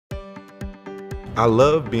I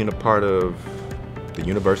love being a part of the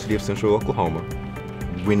University of Central Oklahoma.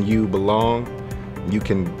 When you belong, you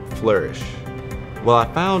can flourish. Well,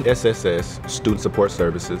 I found SSS, Student Support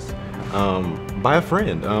Services, by a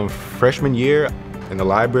friend. Freshman year in the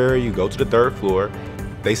library, you go to the third floor.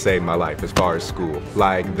 They saved my life as far as school.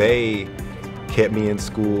 Like, they kept me in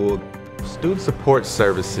school. Student Support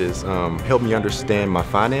Services helped me understand my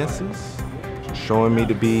finances, showing me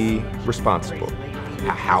to be responsible.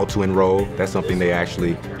 How to enroll, that's something they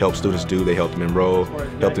actually help students do. They help them enroll,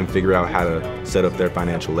 help them figure out how to set up their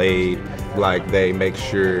financial aid. Like, they make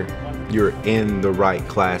sure you're in the right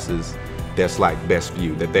classes that's like best for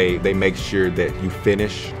you, that they make sure that you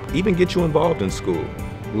finish, even get you involved in school.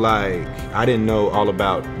 Like, I didn't know all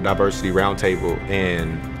about Diversity Roundtable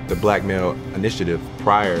and the Black Male Initiative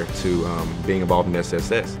prior to being involved in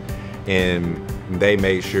SSS. And they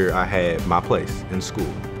made sure I had my place in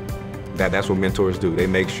school. That's what mentors do. They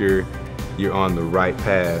make sure you're on the right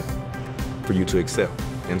path for you to excel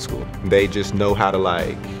in school. They just know how to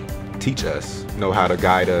like teach us, know how to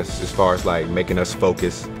guide us as far as like making us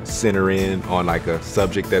focus, center in on like a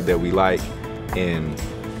subject that we like, and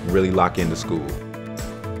really lock into school.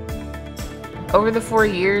 Over the 4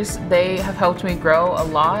 years, they have helped me grow a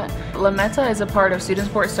lot. La Meta is a part of Student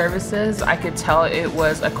Support Services. I could tell it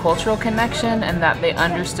was a cultural connection and that they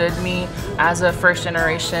understood me as a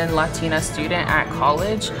first-generation Latina student at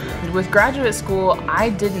college. With graduate school, I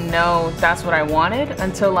didn't know that's what I wanted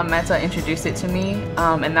until La Meta introduced it to me,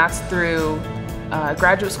 and that's through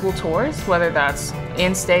graduate school tours, whether that's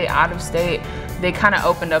in-state, out-of-state. They kind of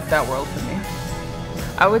opened up that world for me.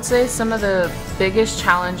 I would say some of the biggest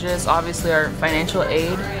challenges obviously are financial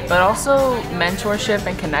aid, but also mentorship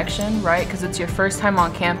and connection, right? Because it's your first time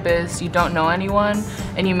on campus, you don't know anyone,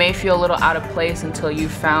 and you may feel a little out of place until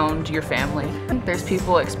you've found your family. There's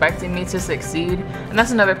people expecting me to succeed, and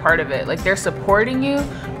that's another part of it. Like, they're supporting you,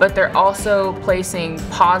 but they're also placing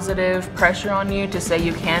positive pressure on you to say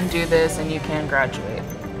you can do this and you can graduate.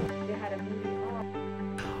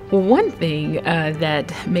 Well, one thing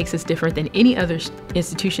that makes us different than any other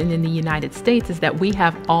institution in the United States is that we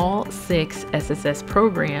have all 6 SSS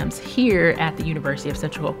programs here at the University of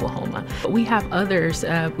Central Oklahoma. We have others.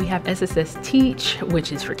 We have SSS Teach,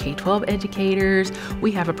 which is for K-12 educators.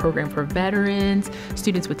 We have a program for veterans,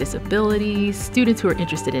 students with disabilities, students who are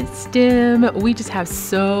interested in STEM. We just have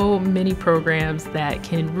so many programs that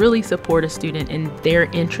can really support a student in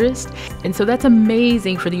their interest. And so that's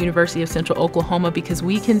amazing for the University of Central Oklahoma, because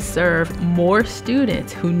we can serve more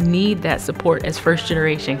students who need that support as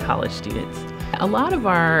first-generation college students. A lot of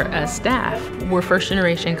our staff were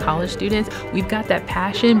first-generation college students. We've got that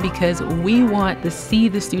passion because we want to see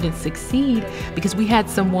the students succeed because we had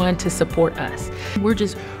someone to support us. We're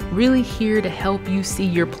just really here to help you see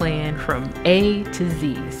your plan from A to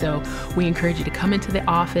Z. So we encourage you to come into the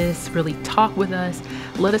office, really talk with us,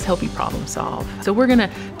 let us help you problem solve. So we're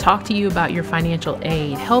gonna talk to you about your financial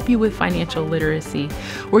aid, help you with financial literacy.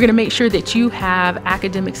 We're gonna make sure that you have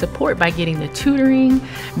academic support by getting the tutoring,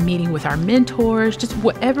 meeting with our mentors, just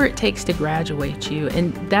whatever it takes to graduate you.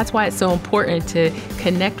 And that's why it's so important to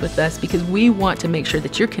connect with us, because we want to make sure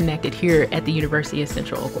that you're connected here at the University of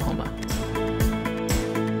Central Oklahoma.